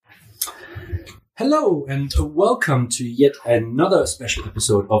Hello and welcome to yet another special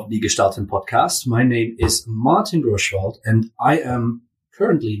episode of the Gestalten Podcast. My name is Martin Groschwald and I am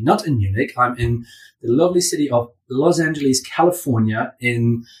currently not in Munich. I'm in the lovely city of Los Angeles, California,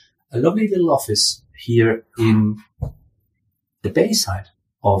 in a lovely little office here in the Bayside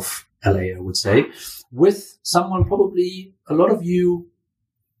of LA, I would say, with someone probably a lot of you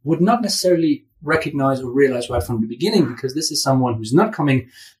would not necessarily recognize or realize right from the beginning, because this is someone who's not coming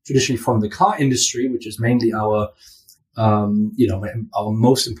traditionally from the car industry, which is mainly our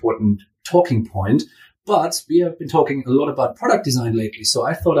most important talking point. But we have been talking a lot about product design lately. So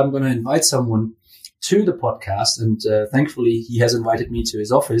I thought I'm going to invite someone to the podcast. And thankfully, he has invited me to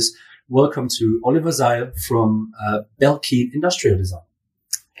his office. Welcome to Oliver Seil from Belkin Industrial Design.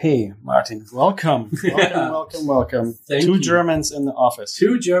 Hey, Martin. Welcome. Welcome. Thank Two you. Germans in the office.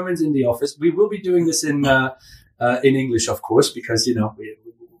 Two Germans in the office. We will be doing this in English, of course, because,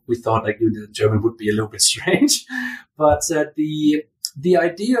 we thought like doing the German would be a little bit strange. But the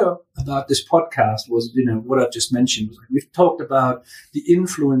idea about this podcast was, what I've just mentioned. Was we've talked about the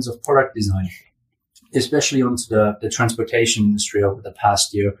influence of product design, especially onto the transportation industry over the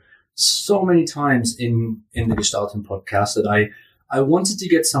past year, so many times in the Gestalten podcast that I wanted to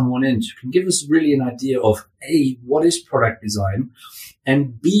get someone in who can give us really an idea of A, what is product design,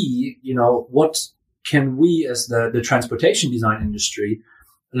 and B, what can we as the transportation design industry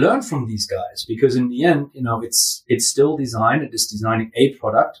learn from these guys? Because in the end, it's still design. It is designing a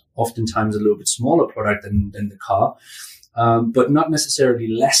product, oftentimes a little bit smaller product than the car, but not necessarily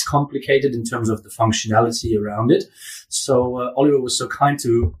less complicated in terms of the functionality around it. So Oliver was so kind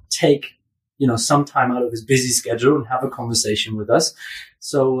to take some time out of his busy schedule and have a conversation with us.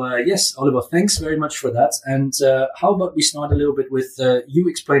 So, yes, Oliver, thanks very much for that. And how about we start a little bit with you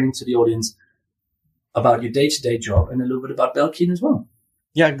explaining to the audience about your day-to-day job and a little bit about Belkin as well.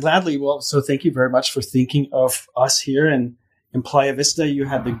 Yeah, gladly. Well, so thank you very much for thinking of us here in Playa Vista. You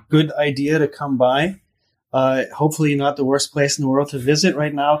had the good idea to come by. Hopefully not the worst place in the world to visit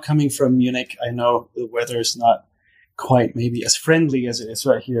right now. Coming from Munich, I know the weather is not quite maybe as friendly as it is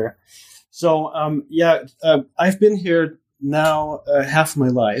right here. So, I've been here now half my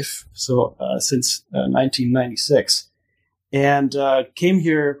life, so since 1996, and came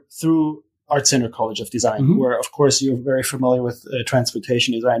here through Art Center College of Design, where, of course, you're very familiar with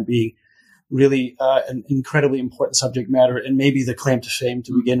transportation design being really an incredibly important subject matter and maybe the claim to fame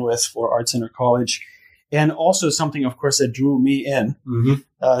to begin with for Art Center College. And also something, of course, that drew me in.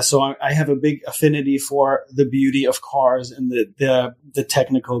 So I have a big affinity for the beauty of cars and the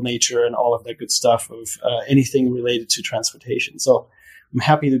technical nature and all of that good stuff of anything related to transportation. So I'm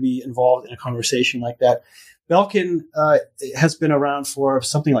happy to be involved in a conversation like that. Belkin has been around for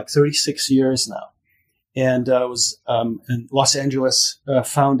something like 36 years now, and was in Los Angeles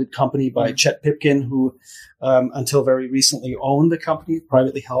founded company by Chet Pipkin, who until very recently owned the company,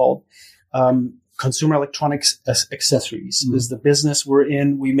 privately held. Consumer electronics accessories is the business we're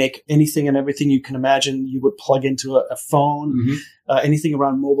in. We make anything and everything you can imagine you would plug into a phone, anything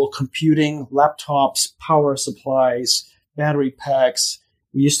around mobile computing, laptops, power supplies, battery packs.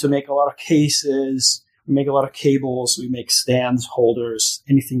 We used to make a lot of cases. We make a lot of cables. We make stands, holders,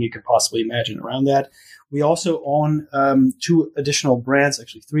 anything you could possibly imagine around that. We also own two additional brands,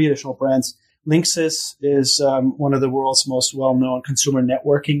 actually three additional brands. Linksys is one of the world's most well-known consumer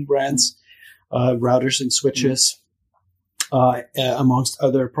networking brands. Routers and switches, amongst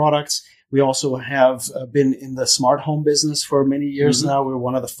other products. We also have been in the smart home business for many years now. We're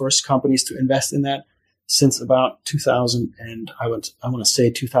one of the first companies to invest in that since about 2000, and I want to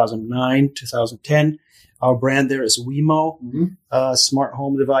say 2009, 2010. Our brand there is Wemo, smart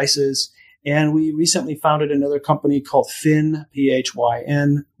home devices. And we recently founded another company called Phyn,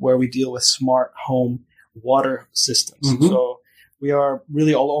 Phyn, where we deal with smart home water systems. So we are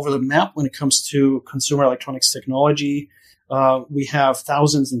really all over the map when it comes to consumer electronics technology. We have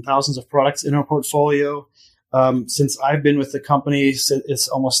thousands and thousands of products in our portfolio. Since I've been with the company,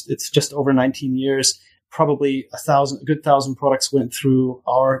 it's just over 19 years. Probably a good thousand products went through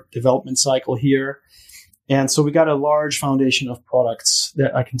our development cycle here. And so we got a large foundation of products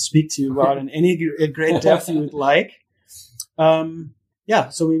that I can speak to you about in any great depth you would like. So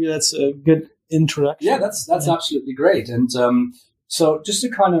maybe that's a good introduction. Yeah, that's absolutely great. And so just to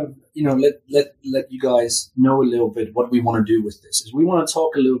kind of, let you guys know a little bit what we want to do with this is we want to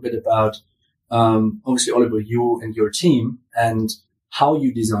talk a little bit about, obviously, Oliver, you and your team and how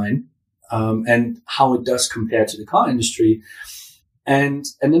you design and how it does compare to the car industry. And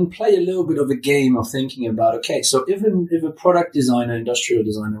then play a little bit of a game of thinking about, okay, so if a product designer, industrial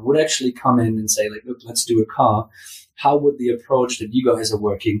designer would actually come in and say, like, look, let's do a car, how would the approach that you guys are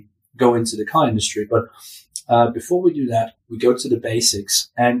working go into the car industry. But before we do that, we go to the basics.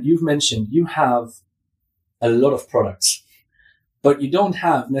 And you've mentioned you have a lot of products, but you don't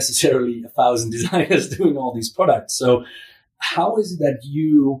have necessarily 1,000 designers doing all these products. So how is it that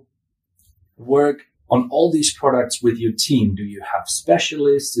you work on all these products with your team? Do you have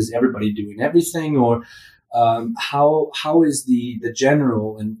specialists? Is everybody doing everything? Or how is the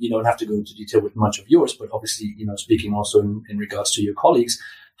general, and you don't have to go into detail with much of yours, but obviously, speaking also in regards to your colleagues,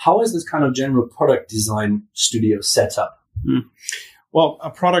 how is this kind of general product design studio set up? Well,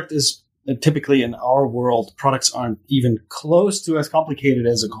 a product is typically, in our world, products aren't even close to as complicated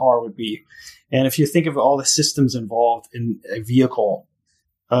as a car would be. And if you think of all the systems involved in a vehicle,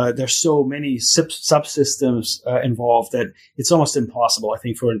 there's so many subsystems involved that it's almost impossible, I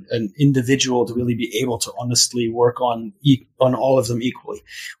think, for an individual to really be able to honestly work on all of them equally.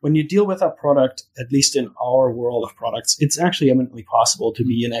 When you deal with a product, at least in our world of products, it's actually eminently possible to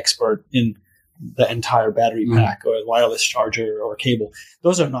be an expert in the entire battery pack or a wireless charger or cable.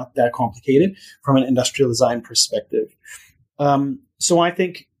 Those are not that complicated from an industrial design perspective. So I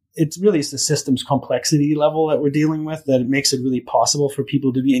think it really is the systems complexity level that we're dealing with that it makes it really possible for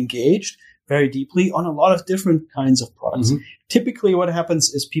people to be engaged very deeply on a lot of different kinds of products. Typically what happens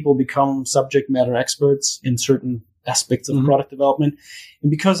is people become subject matter experts in certain aspects of product development.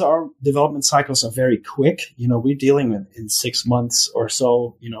 And because our development cycles are very quick, we're dealing with in 6 months or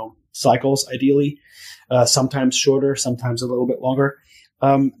so, cycles ideally, sometimes shorter, sometimes a little bit longer.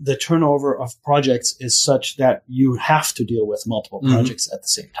 The turnover of projects is such that you have to deal with multiple projects at the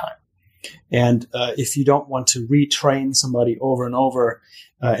same time. And if you don't want to retrain somebody over and over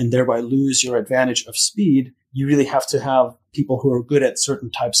and thereby lose your advantage of speed, you really have to have people who are good at certain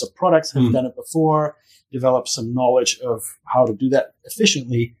types of products, have done it before, develop some knowledge of how to do that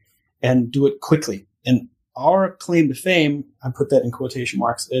efficiently and do it quickly. And our claim to fame, I put that in quotation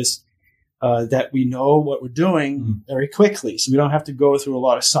marks, is that we know what we're doing very quickly. So we don't have to go through a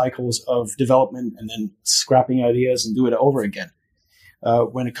lot of cycles of development and then scrapping ideas and do it over again.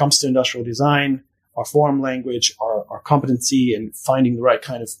 When it comes to industrial design, our form language, our competency in finding the right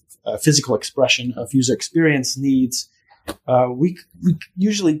kind of physical expression of user experience needs, we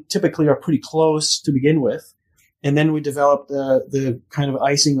usually typically are pretty close to begin with. And then we develop the kind of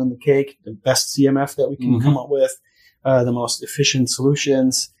icing on the cake, the best CMF that we can come up with, the most efficient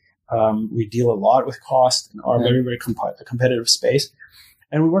solutions. We deal a lot with cost in our very, very competitive space.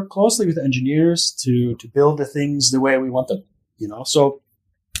 And we work closely with engineers to build the things the way we want them, So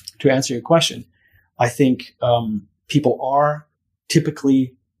to answer your question, I think people are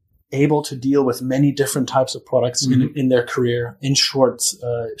typically able to deal with many different types of products in their career in short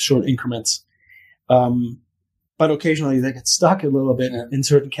increments. But occasionally they get stuck a little bit in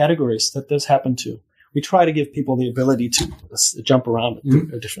certain categories. That does happen too. We try to give people the ability to jump around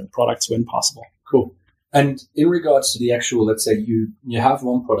different products when possible. Cool. And in regards to the actual, let's say you have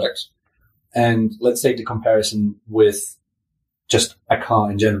one product, and let's take the comparison with just a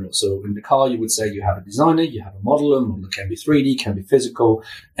car in general. So in the car, you would say you have a designer, you have a modeler. Modeler can be 3D, can be physical,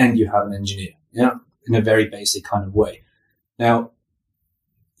 and you have an engineer, in a very basic kind of way. Now,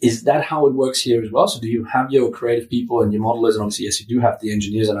 is that how it works here as well? So do you have your creative people and your modelers? And obviously, yes, you do have the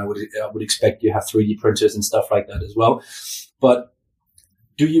engineers, and I would expect you have 3D printers and stuff like that as well. But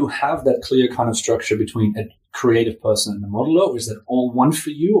do you have that clear kind of structure between a creative person and a modeler, or is that all one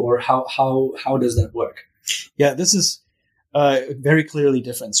for you, or how does that work? Yeah, this is very clearly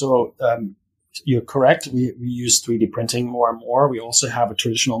different. So you're correct. We use 3D printing more and more. We also have a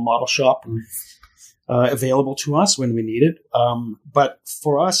traditional model shop available to us when we need it. But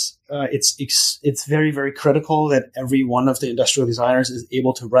for us, it's very, very critical that every one of the industrial designers is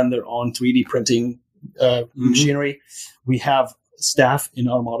able to run their own 3D printing machinery. We have staff in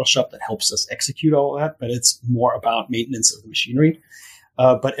our model shop that helps us execute all that, but it's more about maintenance of the machinery.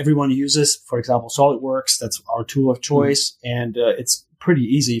 But everyone uses, for example, SolidWorks. That's our tool of choice. And it's pretty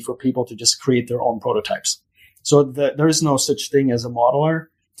easy for people to just create their own prototypes. So there is no such thing as a modeler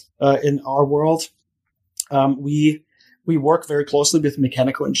in our world. We work very closely with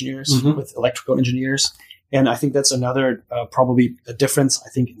mechanical engineers, with electrical engineers. And I think that's another probably a difference, I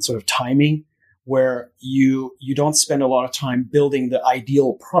think, in sort of timing, where you don't spend a lot of time building the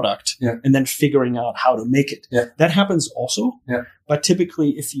ideal product and then figuring out how to make it. Yeah. That happens also. Yeah. But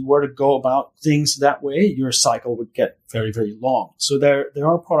typically, if you were to go about things that way, your cycle would get very, very long. So there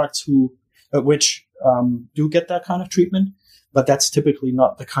are products which do get that kind of treatment, but that's typically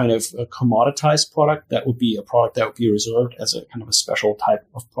not the kind of commoditized product. That would be a product that would be reserved as a kind of a special type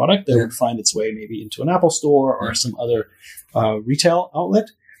of product that would find its way maybe into an Apple store or some other retail outlet.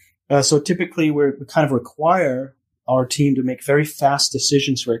 So typically we kind of require our team to make very fast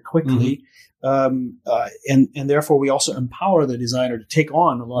decisions very quickly. And therefore we also empower the designer to take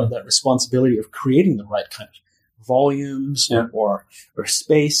on a lot of that responsibility of creating the right kind of volumes or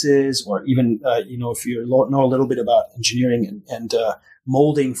spaces, or even, if you know a little bit about engineering and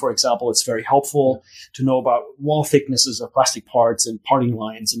molding, for example, it's very helpful to know about wall thicknesses of plastic parts and parting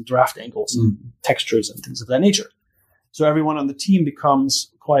lines and draft angles and textures and things of that nature. So everyone on the team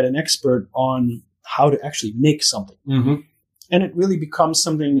becomes quite an expert on how to actually make something. And it really becomes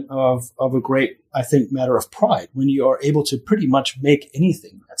something of a great, I think, matter of pride when you are able to pretty much make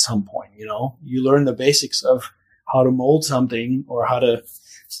anything at some point. You learn the basics of how to mold something, or how to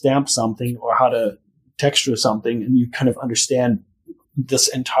stamp something, or how to texture something, and you kind of understand this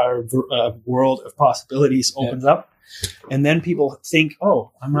entire world of possibilities opens up. And then people think,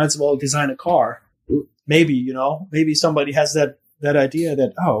 oh, I might as well design a car. Maybe, maybe somebody has that idea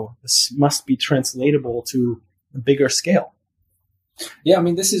that, oh, this must be translatable to a bigger scale. Yeah, I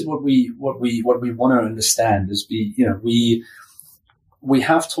mean, this is what we want to understand is we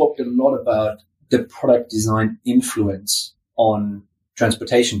have talked a lot about the product design influence on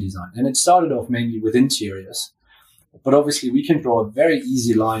transportation design, and it started off mainly with interiors, but obviously we can draw a very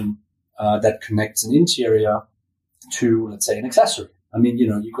easy line that connects an interior to, let's say, an accessory. I mean,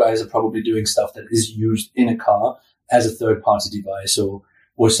 you guys are probably doing stuff that is used in a car as a third-party device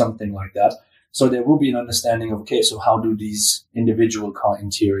or something like that. So there will be an understanding of, okay, so how do these individual car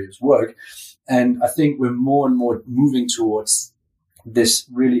interiors work? And I think we're more and more moving towards this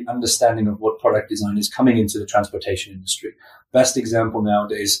really understanding of what product design is coming into the transportation industry. Best example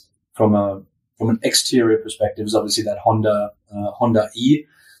nowadays from an exterior perspective is obviously that Honda E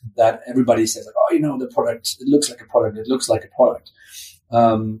that everybody says, like, oh, the product, it looks like a product. It looks like a product.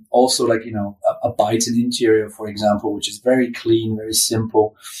 Also, like, a Byton interior, for example, which is very clean, very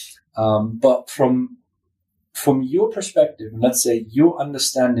simple. But from your perspective, and let's say your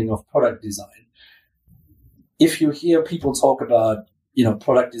understanding of product design, if you hear people talk about,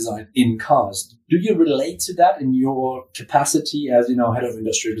 product design in cars, do you relate to that in your capacity as, head of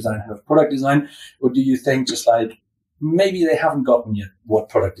industrial design, head of product design? Or do you think just like maybe they haven't gotten yet what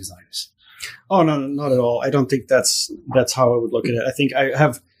product design is? Oh, no, not at all. I don't think that's how I would look at it. I think I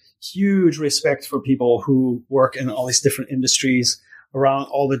have huge respect for people who work in all these different industries around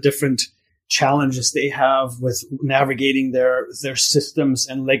all the different challenges they have with navigating their systems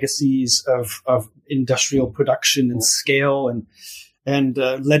and legacies of industrial production and scale and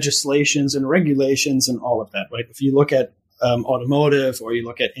legislations and regulations and all of that, right? If you look at automotive, or you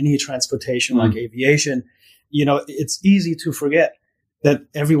look at any transportation like aviation, it's easy to forget that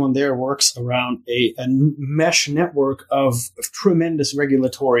everyone there works around a mesh network of tremendous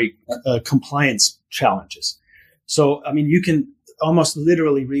regulatory compliance challenges. So, I mean, you can almost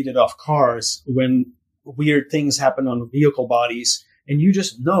literally read it off cars when weird things happen on vehicle bodies, and you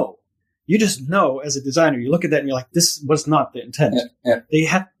just know as a designer, you look at that and you're like, this was not the intent.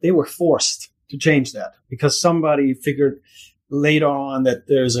 They were forced to change that because somebody figured later on that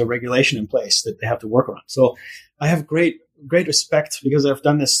there's a regulation in place that they have to work around. So I have great respect because I've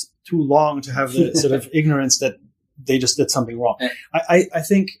done this too long to have the sort of ignorance that they just did something wrong. I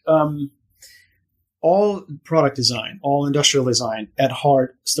think all product design, all industrial design at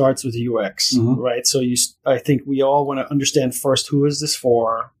heart starts with UX, right? So I think we all want to understand first, who is this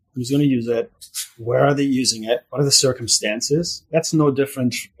for? Who's going to use it? Where are they using it? What are the circumstances? That's no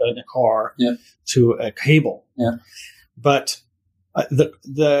different in a car to a cable. Yeah. But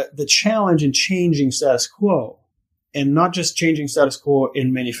the challenge in changing status quo, and not just changing status quo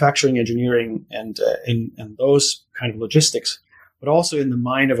in manufacturing, engineering, and those kind of logistics, but also in the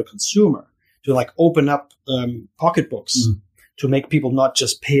mind of a consumer, to like open up pocketbooks to make people not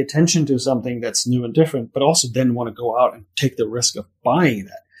just pay attention to something that's new and different, but also then want to go out and take the risk of buying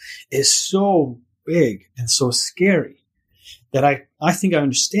that, is so big and so scary that I think I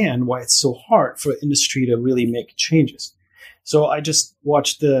understand why it's so hard for industry to really make changes. So I just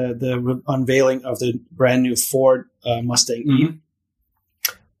watched the unveiling of the brand new Ford Mustang E.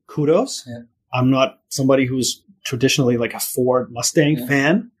 Kudos. Yeah. I'm not somebody who's traditionally like a Ford Mustang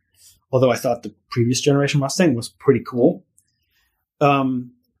fan, although I thought the previous generation Mustang was pretty cool.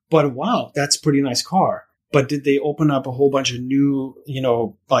 But wow, that's a pretty nice car. But did they open up a whole bunch of new,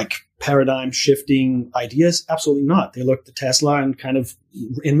 like paradigm shifting ideas? Absolutely not. They looked at Tesla and kind of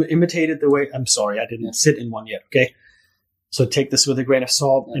imitated the way. I'm sorry, I didn't sit in one yet. Okay. So take this with a grain of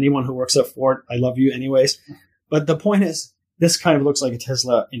salt. Anyone who works at Ford, I love you anyways. But the point is, this kind of looks like a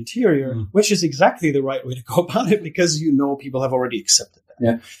Tesla interior, which is exactly the right way to go about it because people have already accepted that.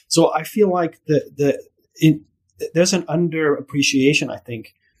 Yeah. So I feel like there's an underappreciation, I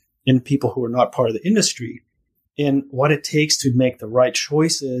think, in people who are not part of the industry, in what it takes to make the right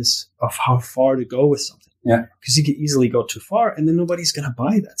choices of how far to go with something. Yeah. Because you can easily go too far and then nobody's going to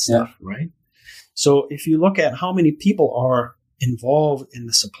buy that stuff, right? So if you look at how many people are involved in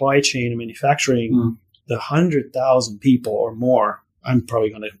the supply chain and manufacturing, the 100,000 people or more, I'm probably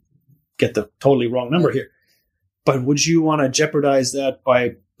going to get the totally wrong number here. But would you want to jeopardize that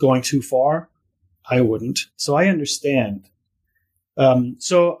by going too far? I wouldn't. So I understand.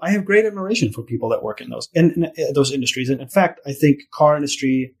 So I have great admiration for people that work in those industries. And in fact, I think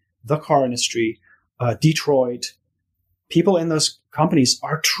the car industry, Detroit, people in those companies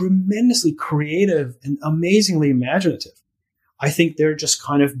are tremendously creative and amazingly imaginative. I think they're just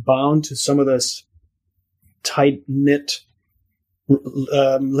kind of bound to some of this tight-knit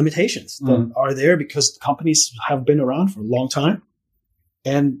limitations that are there because companies have been around for a long time.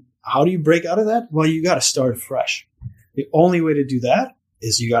 And how do you break out of that? Well, you got to start fresh. The only way to do that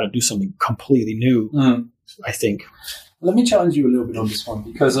is you got to do something completely new, I think. Let me challenge you a little bit on this one,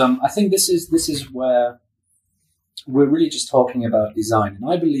 because I think this is where we're really just talking about design. And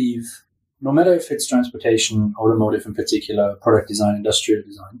I believe no matter if it's transportation, automotive in particular, product design, industrial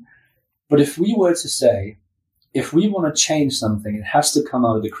design, but if we were to say, if we want to change something, it has to come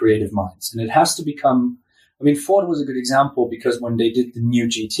out of the creative minds. And it has to become, I mean, Ford was a good example because when they did the new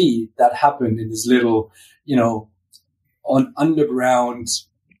GT, that happened in this little, on underground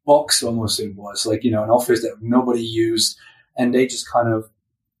box almost it was, like, an office that nobody used. And they just kind of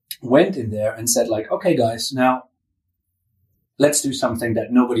went in there and said, like, okay, guys, now let's do something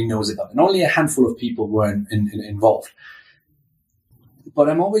that nobody knows about. And only a handful of people were involved. But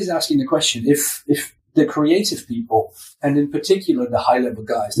I'm always asking the question, if the creative people, and in particular the high-level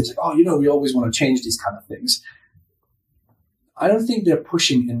guys, they're like, we always want to change these kind of things. I don't think they're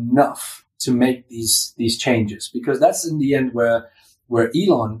pushing enough to make these changes, because that's in the end where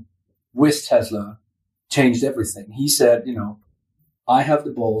Elon with Tesla changed everything. He said, I have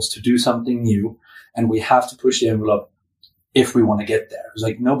the balls to do something new, and we have to push the envelope if we want to get there. It's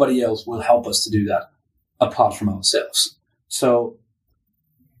like nobody else will help us to do that apart from ourselves. So,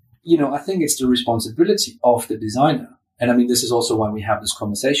 I think it's the responsibility of the designer. And I mean, this is also why we have this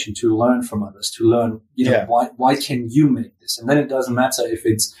conversation, to learn from others, to learn, why can you make this? And then it doesn't matter if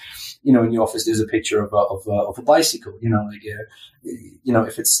it's, in the office, there's a picture of a bicycle,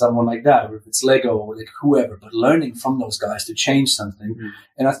 if it's someone like that, or if it's Lego or like whoever, but learning from those guys to change something.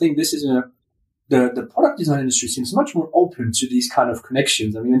 And I think this is the product design industry seems much more open to these kind of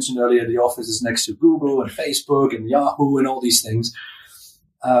connections. I mentioned earlier, the office is next to Google and Facebook and Yahoo and all these things.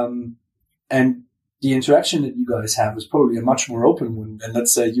 And the interaction that you guys have is probably a much more open one than,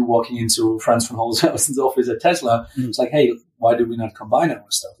 let's say, you walking into Franz von Holzhausen's office at Tesla. It's like, hey, why do we not combine our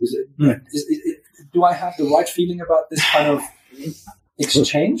stuff? Do I have the right feeling about this kind of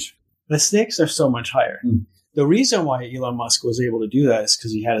exchange? The stakes are so much higher. The reason why Elon Musk was able to do that is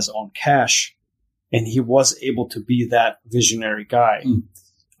because he had his own cash and he was able to be that visionary guy.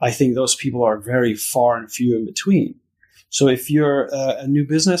 I think those people are very far and few in between. So if you're a new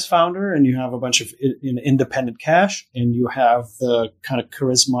business founder and you have a bunch of independent cash and you have the kind of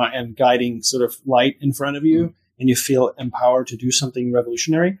charisma and guiding sort of light in front of you and you feel empowered to do something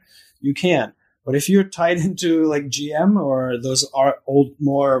revolutionary, you can. But if you're tied into like GM or those are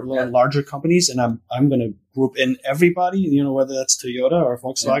larger companies, and I'm going to group in everybody, whether that's Toyota or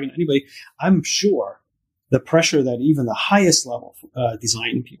Volkswagen, anybody, I'm sure the pressure that even the highest level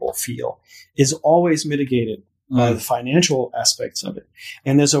design people feel is always mitigated by the financial aspects of it.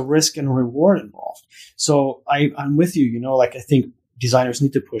 And there's a risk and reward involved. So I'm with you, I think designers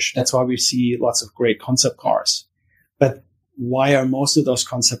need to push. That's why we see lots of great concept cars. But why are most of those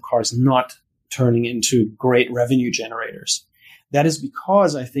concept cars not turning into great revenue generators? That is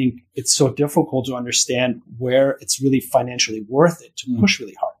because I think it's so difficult to understand where it's really financially worth it to push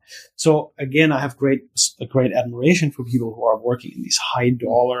really hard. So again, I have a great admiration for people who are working in these high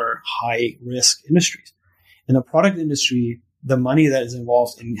dollar, high risk industries. In the product industry, the money that is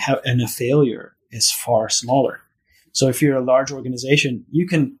involved in a failure is far smaller. So if you're a large organization, you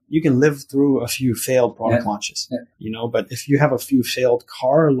can live through a few failed product launches, but if you have a few failed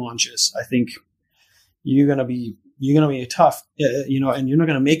car launches, I think you're going to be tough, and you're not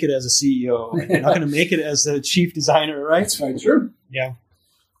going to make it as a CEO. You're not going to make it as a chief designer, right? That's very true. Yeah.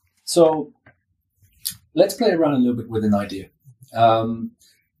 So let's play around a little bit with an idea.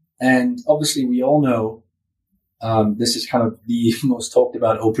 And obviously we all know, this is kind of the most talked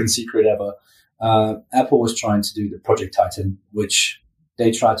about open secret ever. Apple was trying to do the Project Titan, which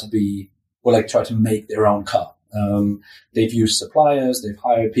they try to make their own car. They've used suppliers, they've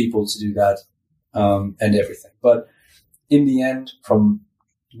hired people to do that, and everything. But in the end, from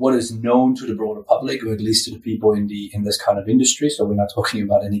what is known to the broader public, or at least to the people in this kind of industry. So we're not talking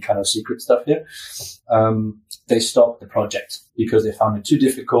about any kind of secret stuff here. They stopped the project because they found it too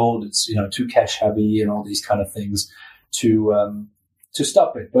difficult. It's, too cash heavy and all these kind of things to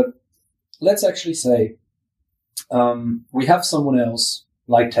stop it. But let's actually say, we have someone else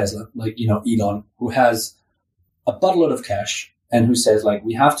like Tesla, like, Elon, who has a buttload of cash and who says, like,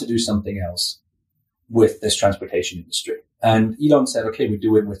 we have to do something else with this transportation industry. And Elon said, okay, we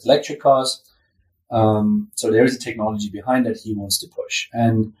do it with electric cars. So there is a technology behind that he wants to push.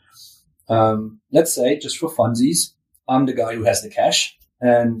 And let's say, just for funsies, I'm the guy who has the cash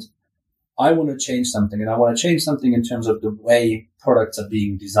and I want to change something. And I want to change something in terms of the way products are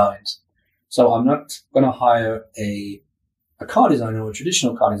being designed. So I'm not going to hire a car designer or a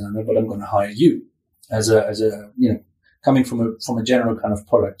traditional car designer, but I'm going to hire you as a coming from a general kind of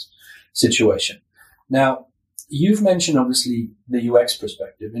product situation. Now, you've mentioned obviously the UX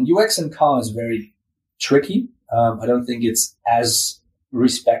perspective, and UX in car is very tricky. I don't think it's as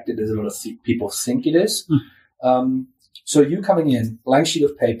respected as a lot of people think it is. So you coming in, blank sheet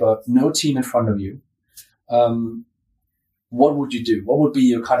of paper, no team in front of you. What would you do? What would be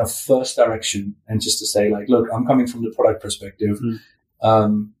your kind of first direction? And just to say, like, look, I'm coming from the product perspective.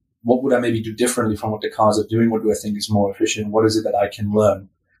 What would I maybe do differently from what the cars are doing? What do I think is more efficient? What is it that I can learn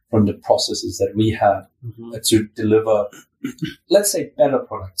from the processes that we have to deliver, let's say, better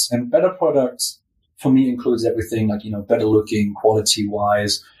products? And better products for me includes everything like, better looking, quality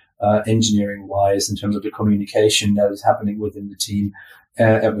wise, engineering wise, in terms of the communication that is happening within the team,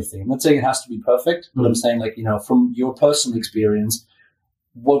 everything. I'm not saying it has to be perfect, but I'm saying, like, from your personal experience,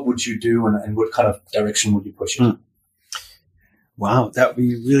 what would you do and what kind of direction would you push it? Wow, that would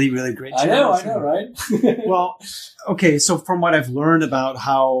be really, really great. I know, right? Well, okay, so from what I've learned about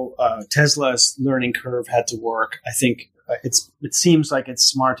how Tesla's learning curve had to work, I think it seems like it's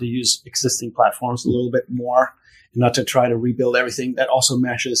smart to use existing platforms a little bit more, and not to try to rebuild everything. That also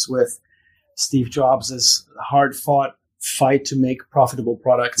meshes with Steve Jobs' hard-fought fight to make profitable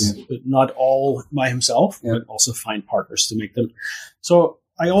products, but not all by himself, but also find partners to make them. So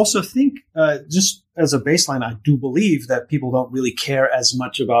I also think, just as a baseline, I do believe that people don't really care as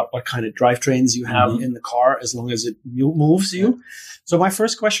much about what kind of drivetrains you have in the car, as long as it moves you. So my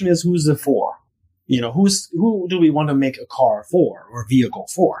first question is, who's the for? Who do we want to make a car for or a vehicle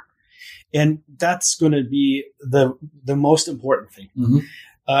for? And that's going to be the most important thing.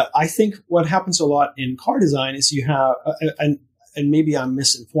 I think what happens a lot in car design is you have, and maybe I'm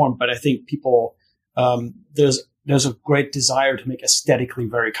misinformed, but I think people, there's a great desire to make aesthetically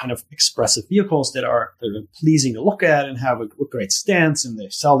very kind of expressive vehicles that are pleasing to look at and have a great stance, and they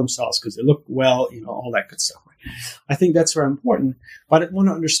sell themselves because they look well, all that good stuff. Right? I think that's very important. But I want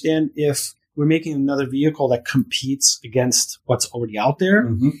to understand if we're making another vehicle that competes against what's already out there,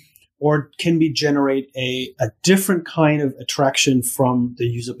 or can we generate a different kind of attraction from the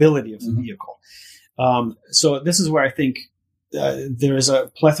usability of the vehicle? So this is where I think there is a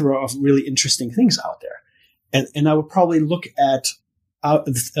plethora of really interesting things out there. And I would probably look at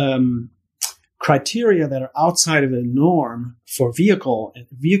criteria that are outside of the norm for vehicles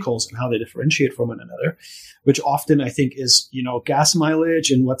and how they differentiate from one another, which often I think is, gas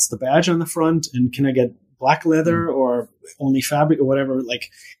mileage and what's the badge on the front, and can I get black leather or only fabric or whatever.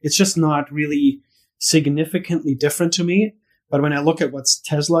 Like, it's just not really significantly different to me. But when I look at what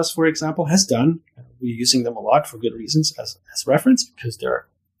Tesla's, for example, has done, we're using them a lot for good reasons as reference, because they're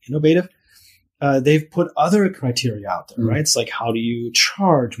innovative. They've put other criteria out there, right? It's like, how do you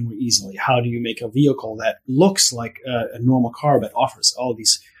charge more easily? How do you make a vehicle that looks like a normal car but offers all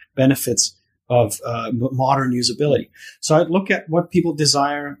these benefits of modern usability? So I'd look at what people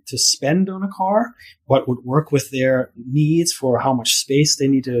desire to spend on a car, what would work with their needs for how much space they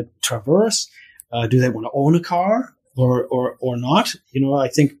need to traverse. Do they want to own a car or not? I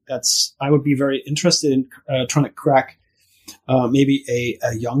think I would be very interested in trying to crack maybe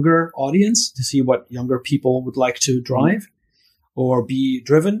a younger audience to see what younger people would like to drive or be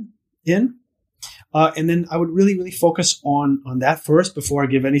driven in. And then I would really, really focus on that first before I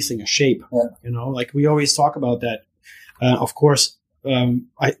give anything a shape. Like we always talk about that. Of course,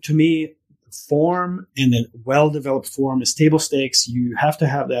 to me, form and a well-developed form is table stakes. You have to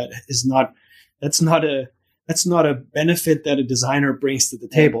have that. That's not a benefit that a designer brings to the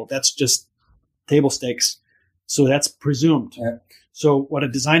table. That's just table stakes. So that's presumed. Yeah. So what a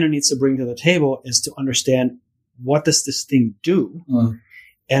designer needs to bring to the table is to understand, what does this thing do?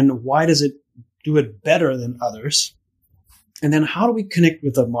 And why does it do it better than others? And then how do we connect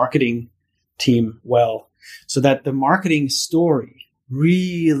with the marketing team well, so that the marketing story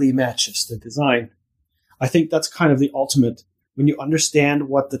really matches the design? I think that's kind of the ultimate when you understand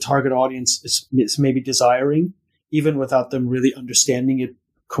what the target audience is maybe desiring, even without them really understanding it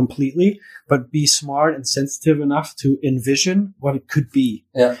completely, but be smart and sensitive enough to envision what it could be.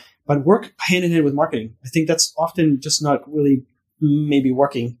 Yeah. But work hand in hand with marketing. I think that's often just not really maybe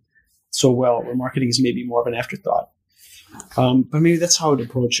working so well, where marketing is maybe more of an afterthought. But maybe that's how I would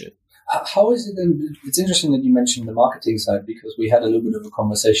approach it. How is it then? It's interesting that you mentioned the marketing side, because we had a little bit of a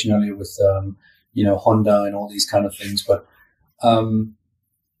conversation earlier with, Honda and all these kind of things. But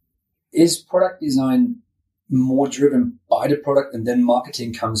is product design more driven by the product and then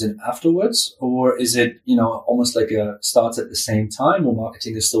marketing comes in afterwards? Or is it, almost like starts at the same time, or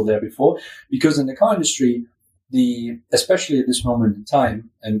marketing is still there before? Because in the car industry, especially at this moment in time,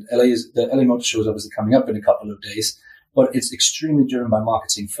 and the LA Motor Show is obviously coming up in a couple of days, but it's extremely driven by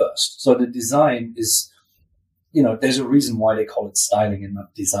marketing first. So the design is, there's a reason why they call it styling and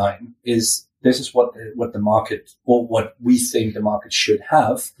not design. This is what the market, or what we think the market should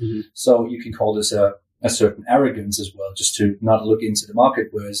have. Mm-hmm. So you can call this a certain arrogance as well, just to not look into the market,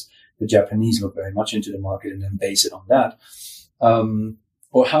 whereas the Japanese look very much into the market and then base it on that.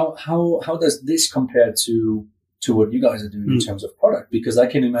 Or how does this compare to what you guys are doing in terms of product? Because I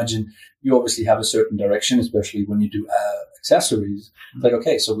can imagine you obviously have a certain direction, especially when you do accessories. Like,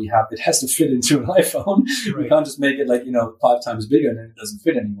 okay, so it has to fit into an iPhone. Right. We can't just make it 5 times bigger and then it doesn't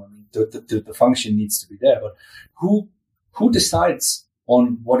fit anymore. I mean, the function needs to be there. But who decides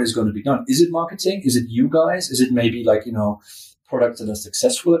on what is going to be done? Is it marketing? Is it you guys? Is it maybe products that are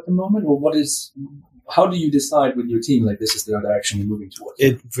successful at the moment? Or how do you decide with your team, this is the direction we're moving towards?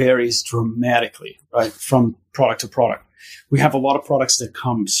 It varies dramatically, right, from product to product. We have a lot of products that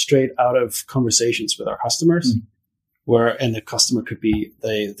come straight out of conversations with our customers, and the customer could be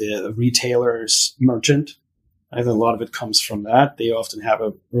the retailer's merchant. I think a lot of it comes from that. They often have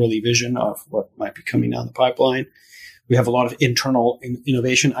an early vision of what might be coming down the pipeline. We have a lot of internal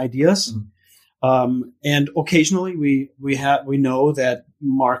innovation ideas. And occasionally we know that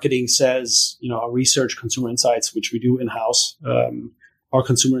marketing says, our research, consumer insights, which we do in-house, our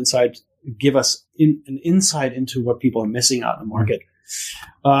consumer insights give us an insight into what people are missing out in the market.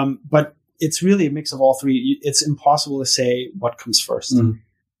 But it's really a mix of all three. It's impossible to say what comes first.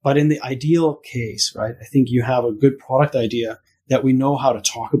 But in the ideal case, right, I think you have a good product idea that we know how to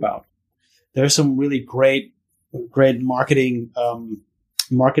talk about. There's some really great marketing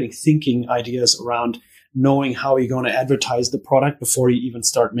thinking ideas around knowing how you're going to advertise the product before you even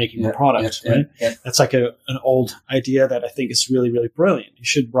start making the product, right? Yeah. That's like an old idea that I think is really, really brilliant. You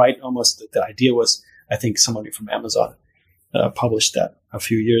should write the idea was, I think somebody from Amazon published that a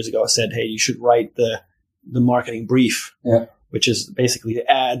few years ago, said, hey, you should write the marketing brief, which is basically the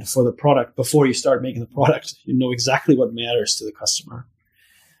ad for the product before you start making the product. You know exactly what matters to the customer.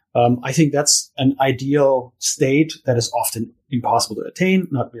 I think that's an ideal state that is often impossible to attain,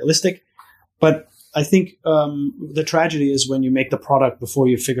 not realistic. But I think the tragedy is when you make the product before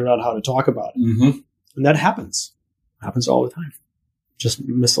you figure out how to talk about it. And that happens all the time. Just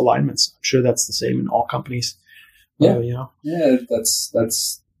misalignments. I'm sure that's the same in all companies. Yeah, that's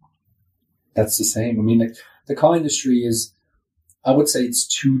the same. I mean, the car industry is, I would say it's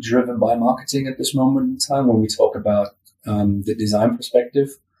too driven by marketing at this moment in time when we talk about the design perspective.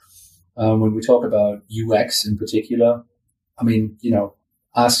 When we talk about UX in particular, I mean,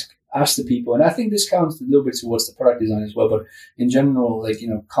 ask the people, and I think this counts a little bit towards the product design as well, but in general,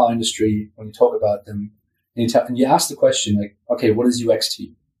 car industry, when you talk about them, and you ask the question, okay, what is UX to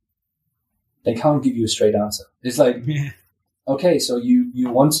you? They can't give you a straight answer. It's okay, so you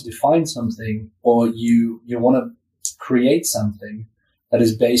want to define something, or you want to create something that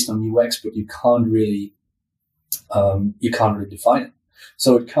is based on UX, but you can't really define it.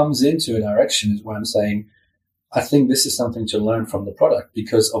 So it comes into a direction is where I'm saying, I think this is something to learn from the product,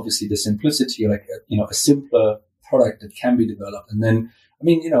 because obviously the simplicity, a simpler product that can be developed. And then, I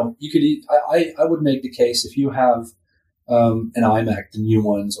mean, you could, I would make the case, if you have an iMac, the new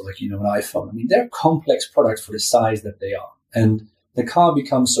ones, or an iPhone, I mean, they're complex products for the size that they are. And the car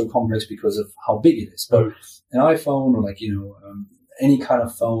becomes so complex because of how big it is. But an iPhone, or any kind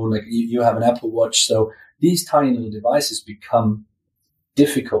of phone, you have an Apple Watch. So these tiny little devices become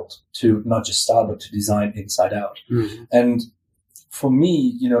difficult to not just start, but to design inside out. And for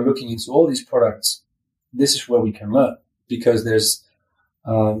me, looking into all these products, this is where we can learn, because there's,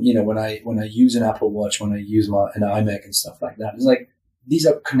 when I use an Apple Watch, when I use an iMac and stuff like that, it's these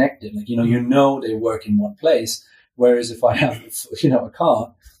are connected. They work in one place. Whereas if I have, a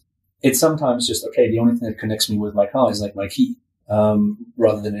car, it's sometimes just, okay, the only thing that connects me with my car is my key,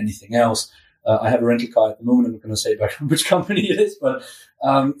 rather than anything else. I have a rental car at the moment. I'm not going to say back which company it is, but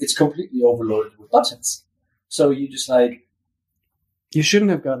it's completely overloaded with buttons. So you just You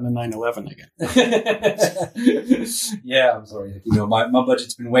shouldn't have gotten a 911 again. Yeah, I'm sorry. My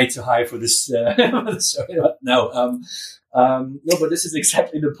budget's been way too high for this. Sorry, no, but this is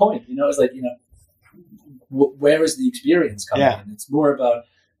exactly the point. It's like, where is the experience coming in? It's more about,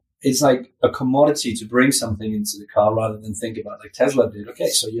 it's like a commodity to bring something into the car rather than think about like Tesla did. Okay,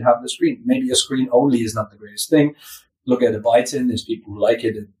 so you have the screen. Maybe a screen only is not the greatest thing. Look at a Byton. There's people who like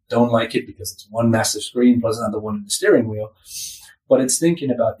it and don't like it because it's one massive screen plus another one in the steering wheel. But it's thinking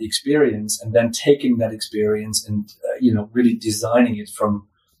about the experience and then taking that experience and, really designing it from,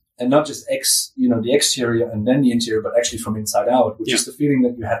 and not just the exterior and then the interior, but actually from inside out, which is the feeling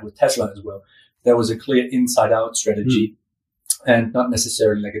that you had with Tesla as well. There was a clear inside out strategy and not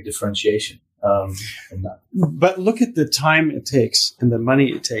necessarily like a differentiation from that. But look at the time it takes and the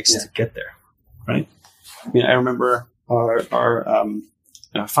money it takes to get there, right? I mean, I remember our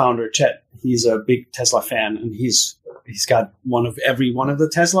founder, Chet, he's a big Tesla fan, and he's got every one of the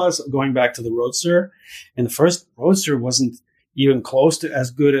Teslas going back to the Roadster. And the first Roadster wasn't even close to as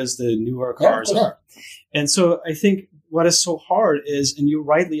good as the newer cars are. And so I think what is so hard is, and you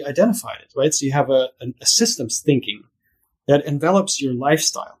rightly identified it, right? So you have a systems thinking that envelops your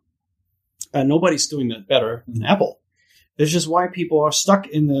lifestyle. And nobody's doing that better than Apple. It's just why people are stuck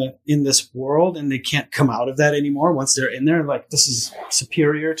in this world and they can't come out of that anymore once they're in there. Like, this is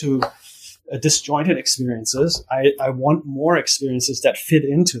superior to disjointed experiences. I want more experiences that fit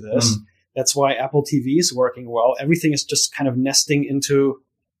into this. That's why Apple TV is working well. Everything is just kind of nesting into,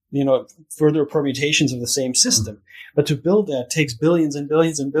 further permutations of the same system. But to build that takes billions and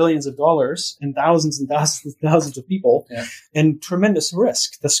billions and billions of dollars and thousands of people and tremendous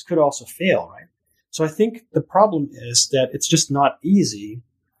risk. This could also fail, right? So I think the problem is that it's just not easy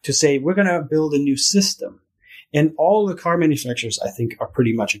to say, we're going to build a new system. And all the car manufacturers, I think, are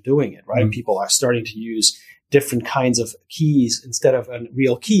pretty much doing it, right? People are starting to use different kinds of keys. Instead of a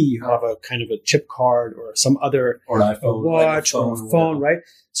real key, you have a kind of a chip card or some other or an iPhone, watch or a phone, right?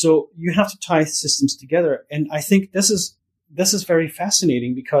 So you have to tie systems together. And I think this is very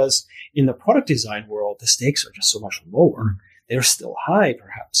fascinating because in the product design world, the stakes are just so much lower. They're still high,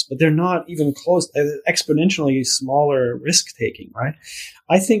 perhaps, but they're not even close. Exponentially smaller risk taking, right?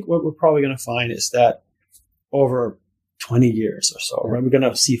 I think what we're probably going to find is that over 20 years or so, right, we're going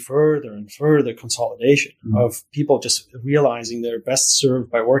to see further and further consolidation of people just realizing they're best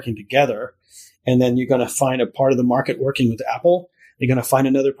served by working together. And then you're going to find a part of the market working with Apple. They're going to find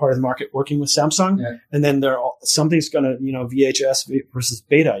another part of the market working with Samsung. Yeah. And then something's going to, VHS versus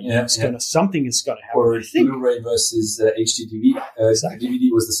beta. Something is going to happen. Or Blu-ray versus HDTV. Exactly.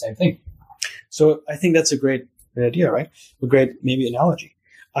 DVD was the same thing. So I think that's a great idea, right? A great maybe analogy.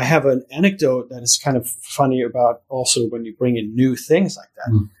 I have an anecdote that is kind of funny about also when you bring in new things like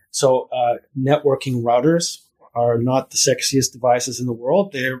that. So networking routers are not the sexiest devices in the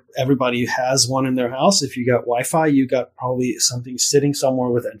world. Everybody has one in their house. If you got Wi-Fi, you got probably something sitting somewhere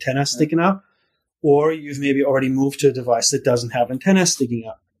with antennas sticking out, or you've maybe already moved to a device that doesn't have antennas sticking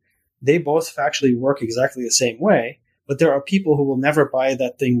out. They both factually work exactly the same way, but there are people who will never buy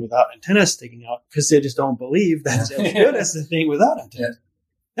that thing without antennas sticking out because they just don't believe that's as good as the thing without antennas.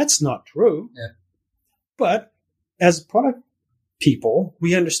 That's not true. But as product people,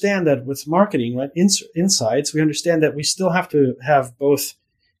 we understand that with marketing, right, insights, we understand that we still have to have both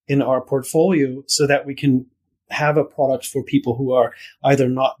in our portfolio so that we can have a product for people who are either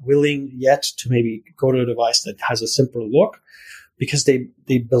not willing yet to maybe go to a device that has a simpler look because they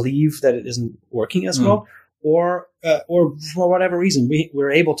believe that it isn't working as well, or for whatever reason,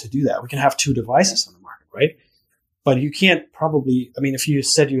 we're able to do that. We can have two devices on the market, right? But you can't if you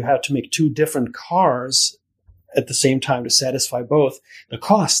said you had to make two different cars at the same time to satisfy both, the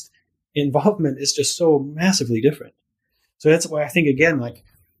cost involvement is just so massively different. So that's why I think, again,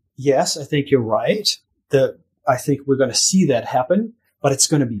 yes, I think you're right. I think we're going to see that happen, but it's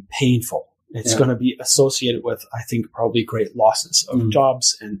going to be painful. It's going to be associated with, I think, probably great losses of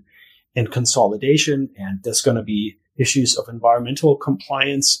jobs and consolidation. And there's going to be issues of environmental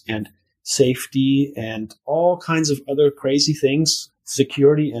compliance and safety and all kinds of other crazy things,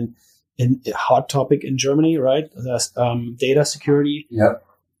 security and a hot topic in Germany, right? Data security. Yeah.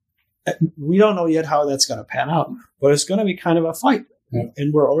 We don't know yet how that's going to pan out, but it's going to be kind of a fight. Yeah.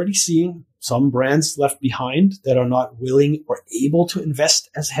 And we're already seeing some brands left behind that are not willing or able to invest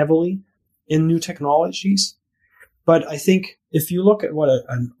as heavily in new technologies. But I think if you look at what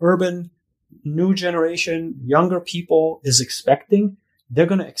an urban, new generation, younger people is expecting, they're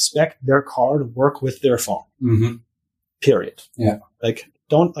going to expect their car to work with their phone. Period. Yeah. I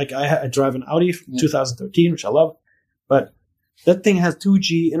drive an Audi from 2013, which I love, but that thing has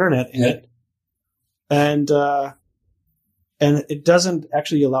 2G internet in it. And And it doesn't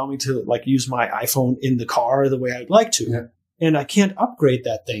actually allow me to like use my iPhone in the car the way I'd like to. Yeah. And I can't upgrade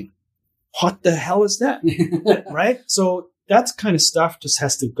that thing. What the hell is that? Right? So that kind of stuff just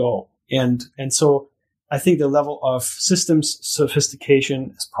has to go. And so I think the level of systems sophistication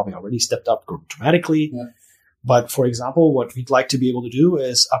has probably already stepped up dramatically. Yeah. But for example, what we'd like to be able to do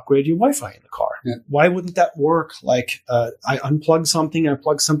is upgrade your Wi-Fi in the car. Yeah. Why wouldn't that work? Like I unplug something, I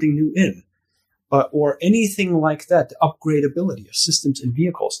plug something new in. Or anything like that, the upgradability of systems in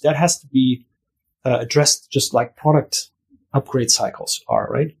vehicles, that has to be addressed just like product upgrade cycles are,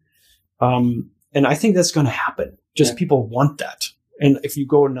 right? And I think that's going to happen. Just people want that. And if you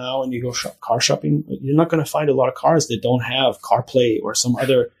go now and you go car shopping, you're not going to find a lot of cars that don't have CarPlay or some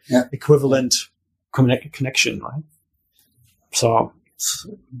other equivalent connection, right? So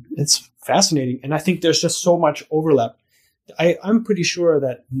it's fascinating. And I think there's just so much overlap. I'm pretty sure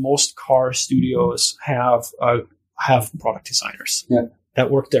that most car studios have product designers that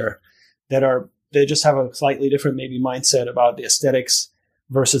work there, they just have a slightly different maybe mindset about the aesthetics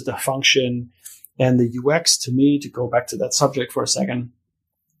versus the function and the UX. To me, to go back to that subject for a second,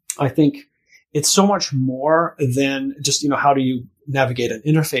 I think it's so much more than just, how do you navigate an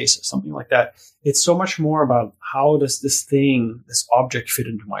interface or something like that. It's so much more about how does this object fit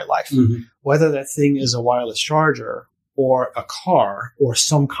into my life, whether that thing is a wireless charger or a car or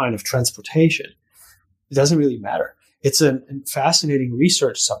some kind of transportation. It doesn't really matter. It's a fascinating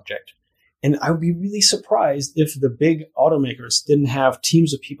research subject. And I would be really surprised if the big automakers didn't have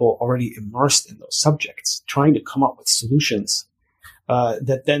teams of people already immersed in those subjects, trying to come up with solutions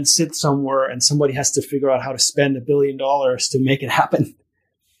that then sit somewhere and somebody has to figure out how to spend $1 billion to make it happen.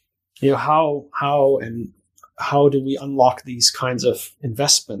 How do we unlock these kinds of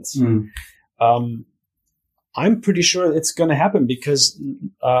investments? I'm pretty sure it's going to happen because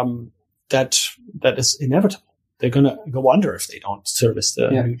that is inevitable. They're going to go under if they don't service the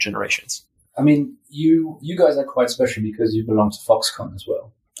new generations. I mean, you guys are quite special because you belong to Foxconn as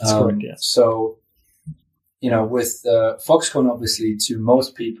well. That's correct, yes. So, with Foxconn, obviously, to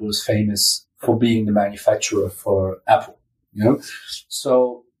most people is famous for being the manufacturer for Apple.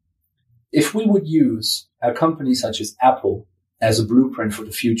 So if we would use a company such as Apple as a blueprint for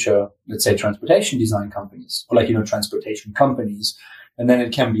the future, let's say transportation design companies, or transportation companies. And then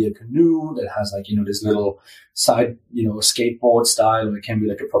it can be a canoe that has this little side, skateboard style, or it can be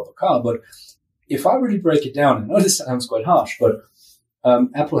like a proper car. But if I really break it down, I know this sounds quite harsh, but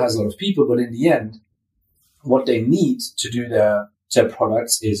Apple has a lot of people, but in the end, what they need to do their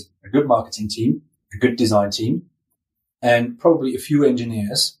products is a good marketing team, a good design team, and probably a few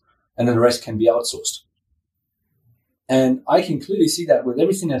engineers, and then the rest can be outsourced. And I can clearly see that with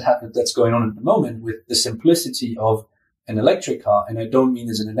everything that's going on at the moment, with the simplicity of an electric car. And I don't mean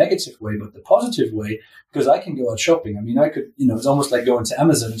this in a negative way, but the positive way, because I can go out shopping. I mean, I could, it's almost like going to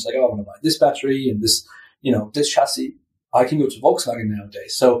Amazon. It's like, oh, I want to buy this battery and this, this chassis. I can go to Volkswagen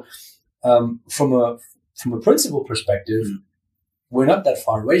nowadays. So from a principle perspective, we're not that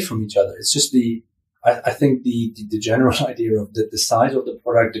far away from each other. It's just I think the general idea of the size of the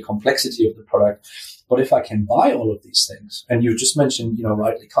product, the complexity of the product. But if I can buy all of these things, and you just mentioned,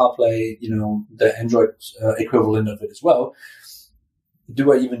 rightly CarPlay, the Android equivalent of it as well,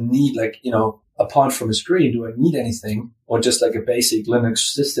 do I even need apart from a screen, do I need anything, or just like a basic Linux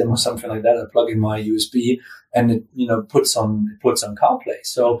system or something like that? I plug in my USB and it puts on CarPlay.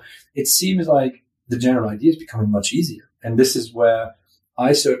 So it seems like the general idea is becoming much easier, and this is where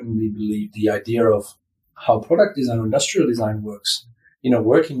I certainly believe the idea of how product design or industrial design works,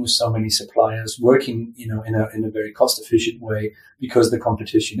 working with so many suppliers, working, in a very cost efficient way because the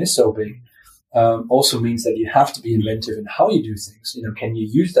competition is so big, also means that you have to be inventive in how you do things. Can you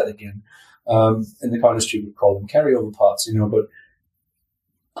use that again? In the car industry, we call them carryover parts, but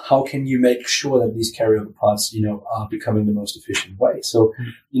how can you make sure that these carryover parts, are becoming the most efficient way? So,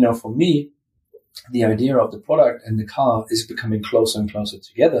 for me, the idea of the product and the car is becoming closer and closer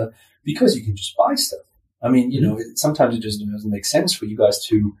together because you can just buy stuff. I mean, sometimes it just doesn't make sense for you guys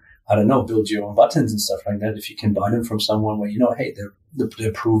to, I don't know, build your own buttons and stuff like that if you can buy them from someone where, hey,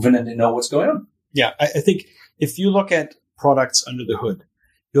 they're proven and they know what's going on. Yeah, I think if you look at products under the hood,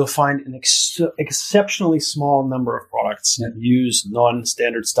 you'll find an exceptionally small number of products that use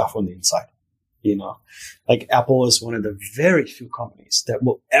non-standard stuff on the inside. Like Apple is one of the very few companies that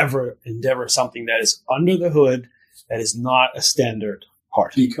will ever endeavor something that is under the hood that is not a standard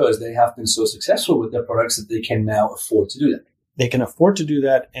part. Because they have been so successful with their products that they can now afford to do that. They can afford to do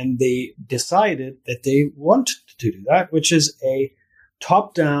that, and they decided that they want to do that, which is a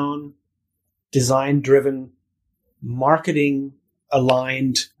top-down, design-driven,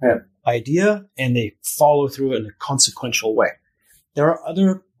 marketing-aligned idea and they follow through in a consequential way. There are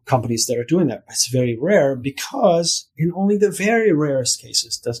other companies that are doing that. It's very rare because in only the very rarest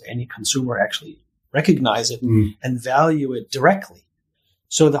cases does any consumer actually recognize it and value it directly.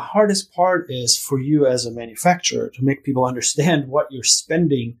 So the hardest part is for you as a manufacturer to make people understand what you're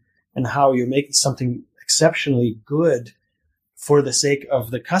spending and how you're making something exceptionally good for the sake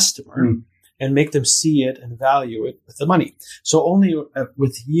of the customer and make them see it and value it with the money. So only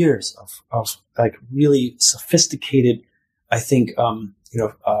with years of like really sophisticated, I think,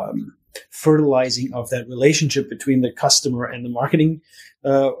 fertilizing of that relationship between the customer and the marketing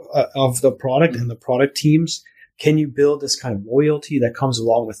of the product and the product teams, can you build this kind of loyalty that comes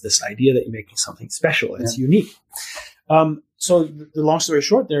along with this idea that you're making something special and it's unique? So the long story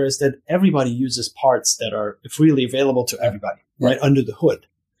short there is that everybody uses parts that are freely available to everybody, right, under the hood.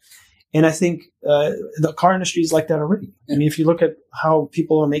 And I think the car industry is like that already. I mean, if you look at how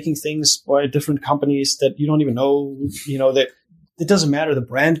people are making things by different companies that you don't even know, that it doesn't matter. The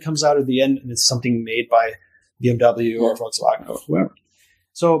brand comes out at the end and it's something made by BMW or Volkswagen or whoever.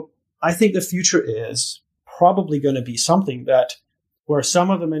 So I think the future is probably going to be something that where some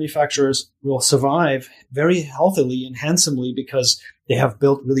of the manufacturers will survive very healthily and handsomely because they have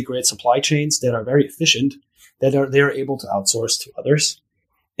built really great supply chains that are very efficient, that they're able to outsource to others,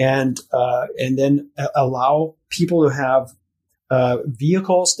 and then allow people to have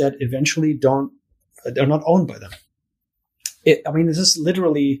vehicles that eventually are not owned by them. This is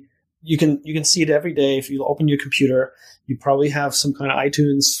literally, you can see it every day. If you open your computer, you probably have some kind of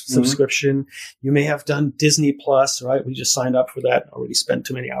iTunes subscription. You may have done Disney Plus, right? We just signed up for that. Already spent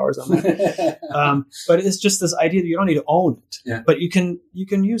too many hours on that. But it's just this idea that you don't need to own it, but you can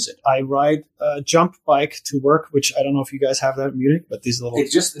use it. I ride a jump bike to work, which I don't know if you guys have that in Munich, but these little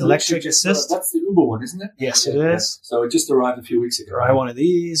electric assist. That's the Uber one, isn't it? Yes, it is. So it just arrived a few weeks ago. Or I one of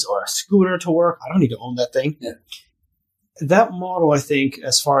these, or a scooter to work. I don't need to own that thing. Yeah. That model, I think,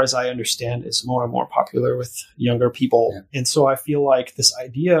 as far as I understand, is more and more popular with younger people. Yeah. And so I feel like this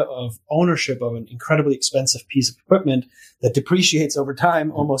idea of ownership of an incredibly expensive piece of equipment that depreciates over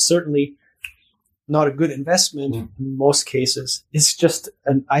time, almost certainly not a good investment in most cases, is just,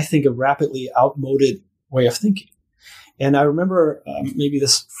 I think, a rapidly outmoded way of thinking. And I remember, maybe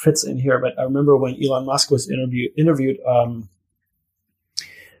this fits in here, but I remember when Elon Musk was interviewed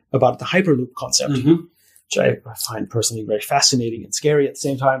about the Hyperloop concept. Which I find personally very fascinating and scary at the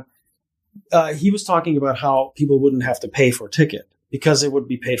same time. He was talking about how people wouldn't have to pay for a ticket because it would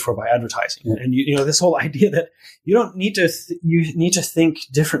be paid for by advertising. Yeah. And this whole idea that you don't need to, you need to think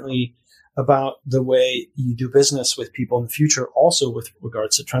differently about the way you do business with people in the future, also with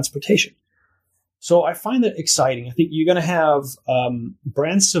regards to transportation. So I find that exciting. I think you're going to have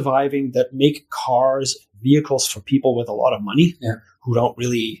brands surviving that make cars, vehicles for people with a lot of money who don't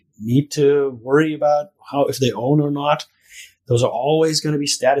really need to worry about if they own or not. Those are always going to be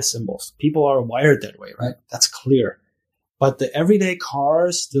status symbols. People are wired that way, right? That's clear. But the everyday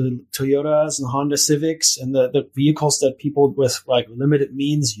cars, the Toyotas and Honda Civics and the vehicles that people with like limited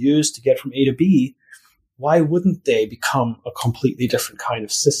means use to get from A to B, why wouldn't they become a completely different kind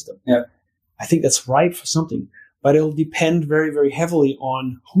of system? Yeah. I think that's ripe for something, but it'll depend very, very heavily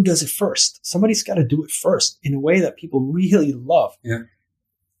on who does it first. Somebody's got to do it first in a way that people really love. Yeah.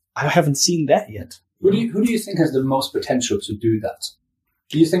 I haven't seen that yet. Who do you think has the most potential to do that?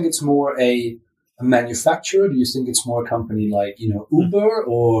 Do you think it's more a manufacturer? Do you think it's more a company like, Uber,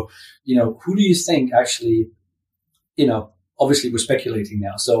 or, who do you think actually, obviously we're speculating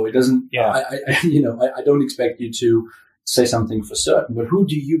now, so it doesn't, I don't expect you to say something for certain, but who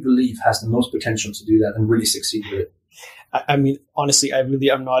do you believe has the most potential to do that and really succeed with it? I mean, honestly,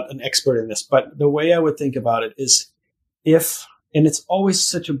 I'm not an expert in this, but the way I would think about it is and it's always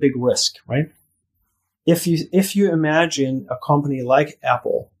such a big risk, right? If you imagine a company like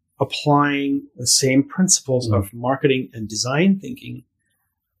Apple applying the same principles of marketing and design thinking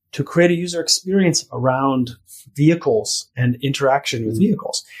to create a user experience around vehicles and interaction with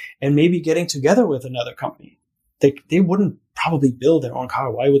vehicles, and maybe getting together with another company, they wouldn't probably build their own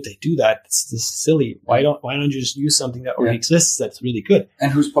car. Why would they do that? It's just silly. Why don't you just use something that already exists that's really good?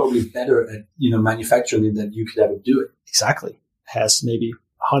 And who's probably better at manufacturing it than you could ever do it? Exactly. Has maybe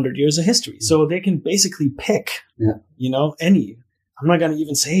 100 years of history. So they can basically pick, any. I'm not going to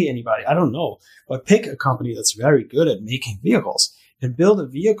even say anybody. I don't know. But pick a company that's very good at making vehicles and build a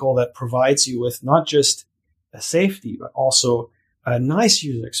vehicle that provides you with not just a safety, but also a nice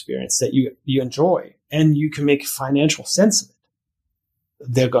user experience that you enjoy, and you can make financial sense of it.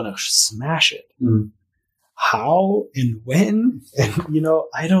 They're going to smash it. How and when? And,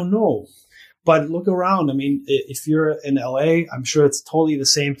 I don't know. But look around. I mean, if you're in LA, I'm sure it's totally the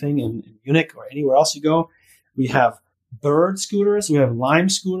same thing in Munich or anywhere else you go. We have Bird scooters, we have Lime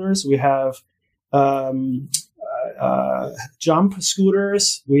scooters, we have Jump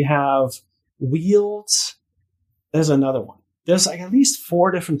scooters, we have Wheels. There's another one. There's like at least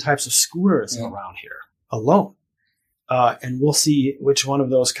 4 different types of scooters around here alone. And we'll see which one of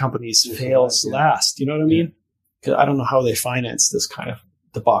those companies fails last. You know what I mean? Because I don't know how they finance this kind of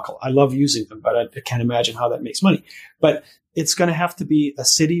debacle. I love using them, but I can't imagine how that makes money. But it's going to have to be a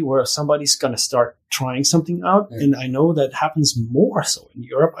city where somebody's going to start trying something out. Yeah. And I know that happens more so in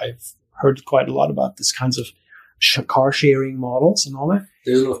Europe. I've heard quite a lot about these kinds of car sharing models and all that.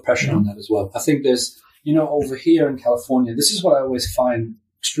 There's a lot of pressure on that as well. I think there's, over here in California, this is what I always find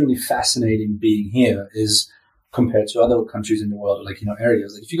extremely fascinating being here is compared to other countries in the world, like,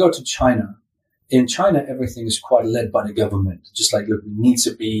 areas. Like if you go to China, in China, everything is quite led by the government. Just like, look, we need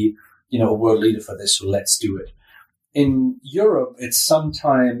to be, a world leader for this, so let's do it. In Europe, it's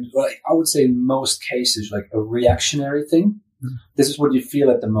sometimes, like I would say in most cases, like a reactionary thing. Mm-hmm. This is what you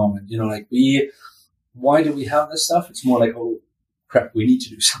feel at the moment. Why do we have this stuff? It's more like, oh, crap, we need to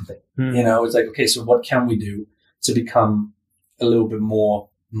do something. Mm-hmm. It's like, okay, so what can we do to become a little bit more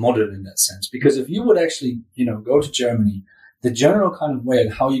modern in that sense? Because if you would actually, go to Germany, the general kind of way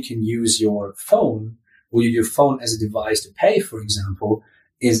and how you can use your phone or your phone as a device to pay, for example,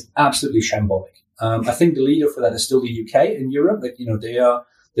 is absolutely shambolic. I think the leader for that is still the UK in Europe. Like,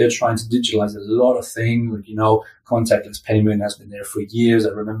 they're trying to digitalize a lot of things. Like, contactless payment has been there for years. I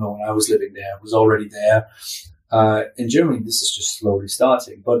remember when I was living there, it was already there. In Germany, this is just slowly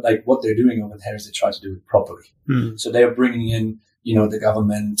starting. But like what they're doing over there is they try to do it properly. Mm. So they're bringing in, the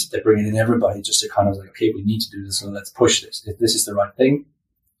government, they're bringing in everybody just to kind of like, okay, we need to do this and let's push this. If this is the right thing,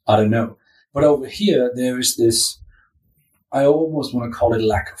 I don't know. But over here, there is this, I almost want to call it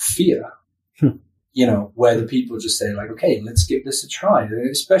lack of fear. Where the people just say like, okay, let's give this a try.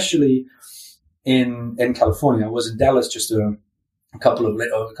 Especially in California. I was in Dallas just a couple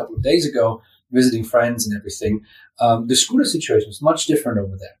of days ago, visiting friends and everything. The scooter situation is much different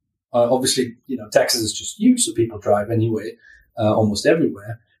over there. Obviously, Texas is just huge, so people drive anyway, almost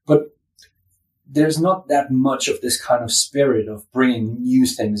everywhere. But there's not that much of this kind of spirit of bringing new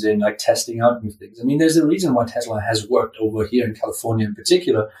things in, like testing out new things. I mean, there's a reason why Tesla has worked over here in California in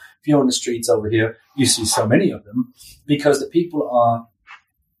particular. If you're on the streets over here, you see so many of them because the people are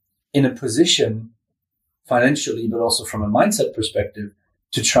in a position financially, but also from a mindset perspective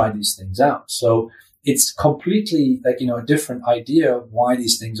to try these things out. So it's completely like, a different idea of why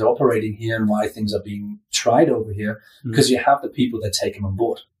these things are operating here and why things are being tried over here because you have the people that take them on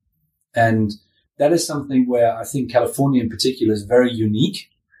board. And that is something where I think California in particular is very unique.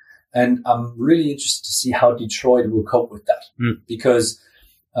 And I'm really interested to see how Detroit will cope with that because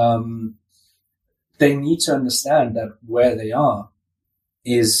they need to understand that where they are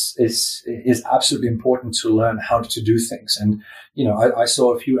is absolutely important to learn how to do things. And, I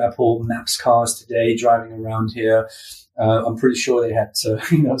saw a few Apple Maps cars today driving around here. I'm pretty sure they had,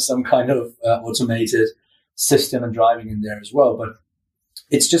 some kind of automated system and driving in there as well. But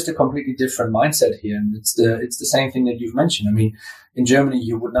it's just a completely different mindset here. And it's the same thing that you've mentioned. I mean, in Germany,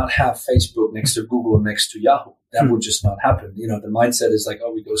 you would not have Facebook next to Google or next to Yahoo. That would just not happen. The mindset is like,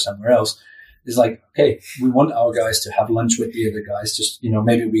 oh, we go somewhere else. It's like, okay, we want our guys to have lunch with the other guys. Just,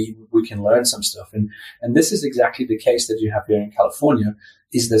 maybe we can learn some stuff. And this is exactly the case that you have here in California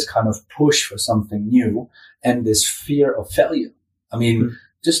is this kind of push for something new and this fear of failure. I mean,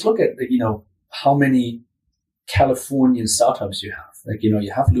 just look at, how many Californian startups you have. Like,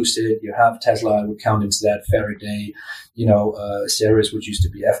 you have Lucid, you have Tesla, I would count into that, Faraday, Ceres, which used to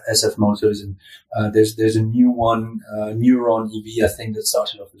be SF Motors. And there's a new one, Neuron EV, I think, that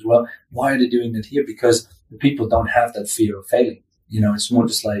started off as well. Why are they doing that here? Because the people don't have that fear of failing. It's more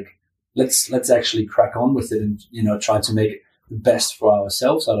just like, let's actually crack on with it and, try to make it the best for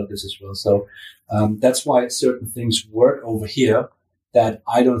ourselves out of this as well. So that's why certain things work over here that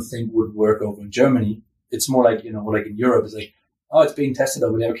I don't think would work over in Germany. It's more like, like in Europe, it's like, oh, it's being tested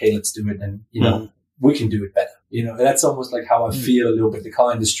over there. Okay, let's do it. And, we can do it better. That's almost like how I feel a little bit the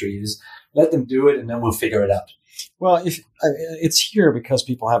car industry is. Let them do it and then we'll figure it out. Well, it's here because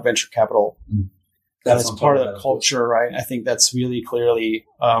people have venture capital. That's part of the culture, right? I think that's really clearly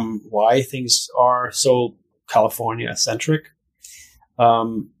why things are so California-centric.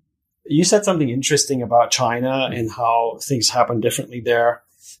 You said something interesting about China and how things happen differently there.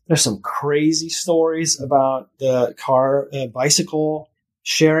 There's some crazy stories about the bicycle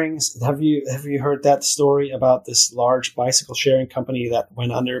sharings. Have you heard that story about this large bicycle sharing company that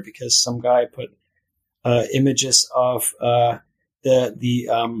went under because some guy put images of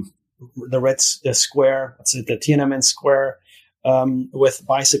the the square, the Tiananmen Square, with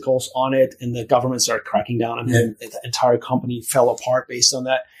bicycles on it, and the government started cracking down, and then the entire company fell apart based on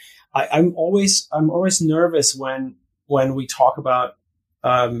that. I'm always nervous when we talk about,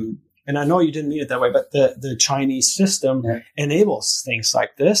 and I know you didn't mean it that way, but the Chinese system enables things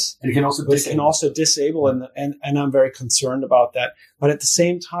like this, and it can also disable, and I'm very concerned about that. But at the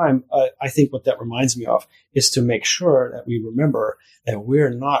same time, I think what that reminds me of is to make sure that we remember that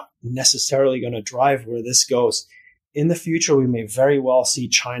we're not necessarily going to drive where this goes. In the future, we may very well see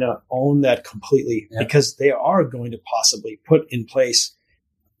China own that completely, because they are going to possibly put in place,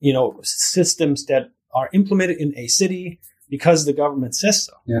 systems that are implemented in a city because the government says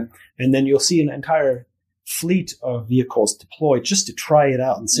so. Yeah. And then you'll see an entire fleet of vehicles deployed just to try it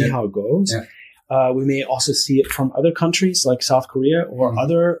out and see how it goes. Yeah. We may also see it from other countries like South Korea or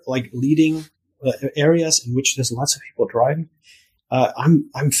other like leading areas in which there's lots of people driving.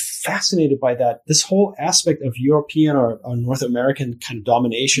 I'm fascinated by that. This whole aspect of European or North American kind of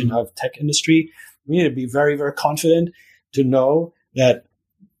domination of tech industry, we need to be very, very confident to know that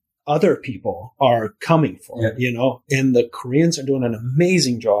other people are coming for it, and the Koreans are doing an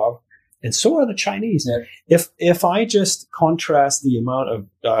amazing job, and so are the Chinese. Yeah. If I just contrast the amount of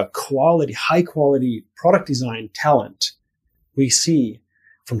high quality product design talent we see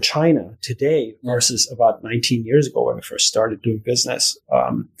from China today versus about 19 years ago when we first started doing business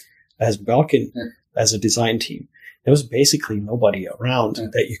as Belkin, as a design team, there was basically nobody around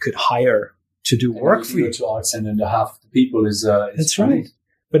that you could hire to do work for you. Go to Arts and half the people is that's right.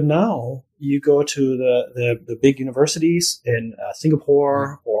 But now you go to the big universities in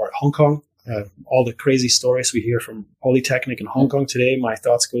Singapore or Hong Kong. All the crazy stories we hear from Polytechnic in Hong Kong today. My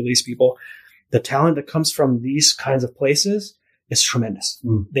thoughts go to these people. The talent that comes from these kinds of places is tremendous.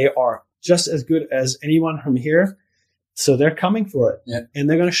 They are just as good as anyone from here. So they're coming for it. Yeah. And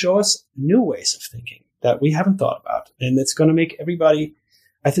they're going to show us new ways of thinking that we haven't thought about. And it's going to make everybody,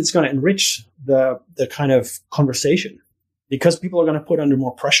 I think it's going to enrich the kind of conversation because people are going to put under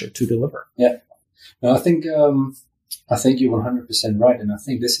more pressure to deliver. Yeah. No, I think you're 100% right. And I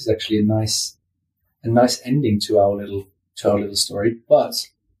think this is actually a nice ending to our little story, but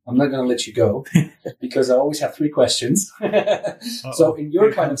I'm not going to let you go because I always have 3 questions. So in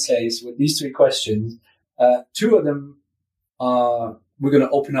your kind of case, with these 3 questions, 2 of them we're going to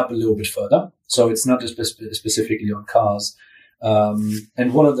open up a little bit further. So it's not just specifically on cars.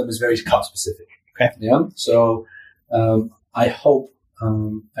 And one of them is very car specific. Okay. Yeah. So I hope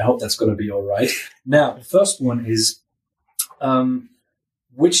that's going to be all right. Now, the first one is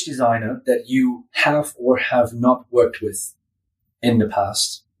which designer that you have or have not worked with in the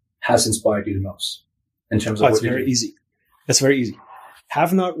past has inspired you the most in terms of what you do? That's very easy.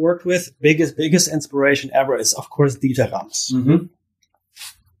 Have not worked with, biggest inspiration ever is, of course, Dieter Rams. Mm-hmm.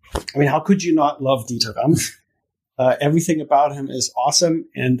 I mean, how could you not love Dieter Rams? Everything about him is awesome,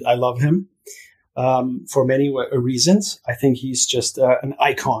 and I love him for many reasons. I think he's just an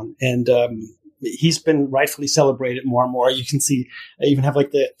icon, and he's been rightfully celebrated more and more. You can see, I even have like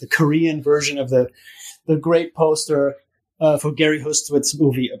the Korean version of the great poster for Gary Hustwit's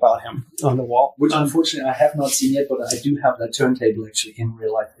movie about him on the wall. Which unfortunately I have not seen yet, but I do have that turntable actually in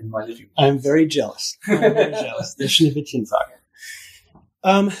real life in my living room. I'm very jealous. The Schneewittchen-Saga.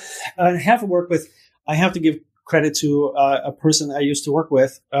 I have to give credit to a person I used to work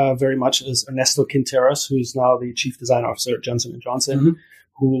with very much, is Ernesto Quinteros, who's now the chief design officer at Johnson & Johnson,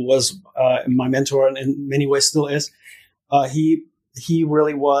 who was my mentor and in many ways still is. He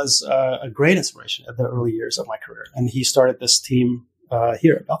really was a great inspiration at the early years of my career. And he started this team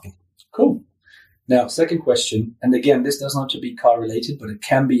here at Belkin. Cool. Now, second question, and again, this does not have to be car related, but it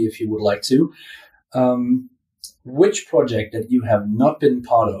can be if you would like to. Which project that you have not been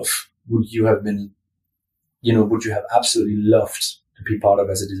part of would you have absolutely loved to be part of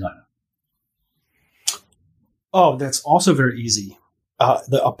as a designer? Oh, that's also very easy.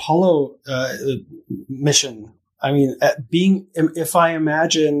 The Apollo mission. I mean, if I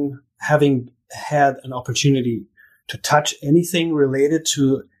imagine having had an opportunity to touch anything related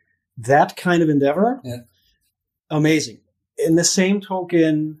to that kind of endeavor, amazing. In the same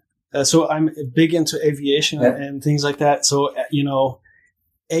token, so I'm big into aviation and things like that. So,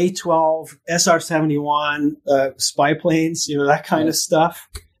 A-12, SR-71, spy planes, that kind of stuff.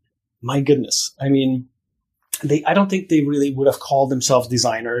 My goodness. I mean, I don't think they really would have called themselves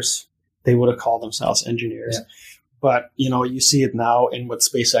designers. They would have called themselves engineers. Yeah. But, you see it now in what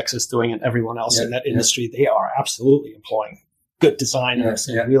SpaceX is doing and everyone else in that industry. They are absolutely employing good designers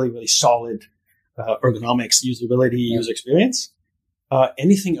and really, really solid ergonomics, usability, user experience.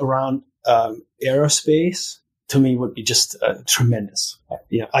 Anything around aerospace, to me would be just tremendous.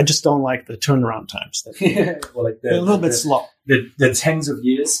 Yeah, I just don't like the turnaround times. Well, like They're a little bit slow. The tens of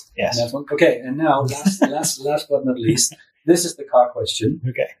years. Yes. Okay, and now last but not least, this is the car question.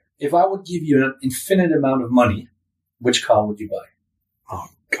 Okay. If I would give you an infinite amount of money, which car would you buy? Oh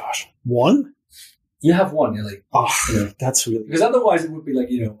gosh, one? You have one. You're like, that's really because otherwise it would be like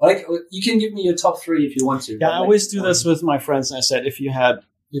like you can give me your top three if you want to. Yeah, I always do this with my friends. And I said, if you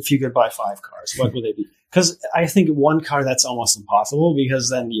could buy 5 cars, what would they be? Because I think one car that's almost impossible because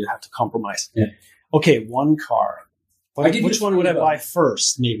then you have to compromise. Yeah. Okay, one car. Which one would I buy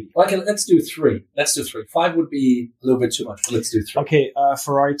first? Maybe. Okay, let's do 3. 5 would be a little bit too much, but let's do 3. Okay,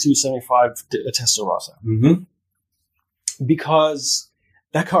 Ferrari 275 Testarossa. Mm-hmm. Because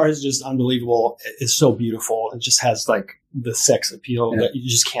that car is just unbelievable. It's so beautiful. It just has like the sex appeal that you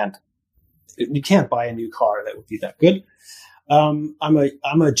just can't. You can't buy a new car that would be that good. I'm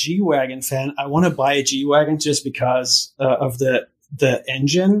a G-Wagon fan. I want to buy a G-Wagon just because of the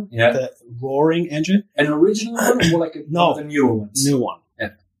engine, the roaring engine. An original one or like one of the newer ones? New one.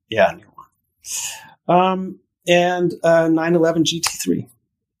 Yeah, new one. And 911 GT3.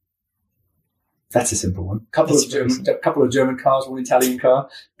 That's a simple one. Couple of German cars, one Italian car.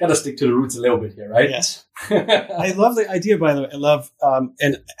 Got to stick to the roots a little bit here, right? Yes. I love the idea, by the way. I love,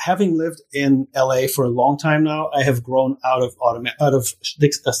 and having lived in LA for a long time now, I have grown out of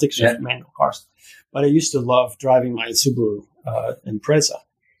stick shift manual cars. But I used to love driving my Subaru Impreza.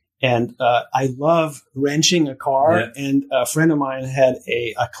 And I love wrenching a car. Yeah. And a friend of mine had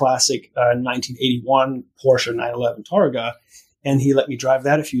a classic 1981 Porsche 911 Targa. And he let me drive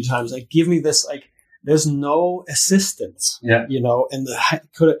that a few times. Like, give me this, like, there's no assistance, and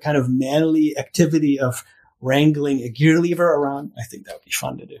the kind of manly activity of wrangling a gear lever around. I think that would be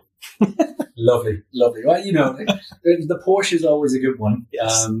fun to do. Lovely. Well, the Porsche is always a good one.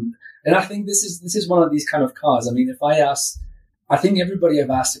 Yes. And I think this is one of these kind of cars. I mean, if I think everybody I've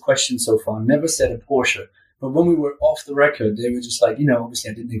asked a question so far never said a Porsche. But when we were off the record, they were just like, obviously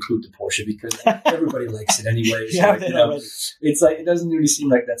I didn't include the Porsche because everybody likes it anyway. So it's like, it doesn't really seem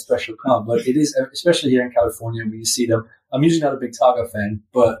like that special car, but it is, especially here in California when you see them. I'm usually not a big Targa fan,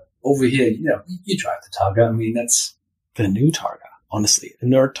 but over here, you drive the Targa. I mean, that's the new Targa, honestly, a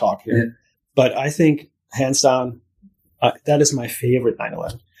nerd talk here. Yeah. But I think hands down, that is my favorite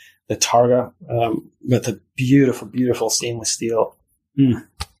 911. The Targa, with the beautiful, beautiful stainless steel.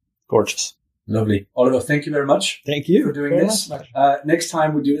 Gorgeous. Lovely. Oliver, thank you very much. Thank you for doing this. Next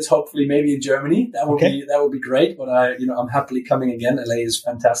time we do this, hopefully maybe in Germany. That would be great. But I'm happily coming again. LA is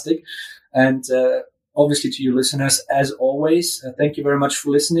fantastic. And obviously to you listeners, as always, thank you very much for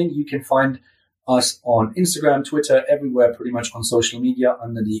listening. You can find us on Instagram, Twitter, everywhere, pretty much on social media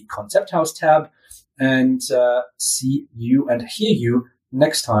under the Concept House tab. And see you and hear you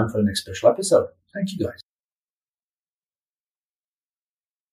next time for the next special episode. Thank you, guys.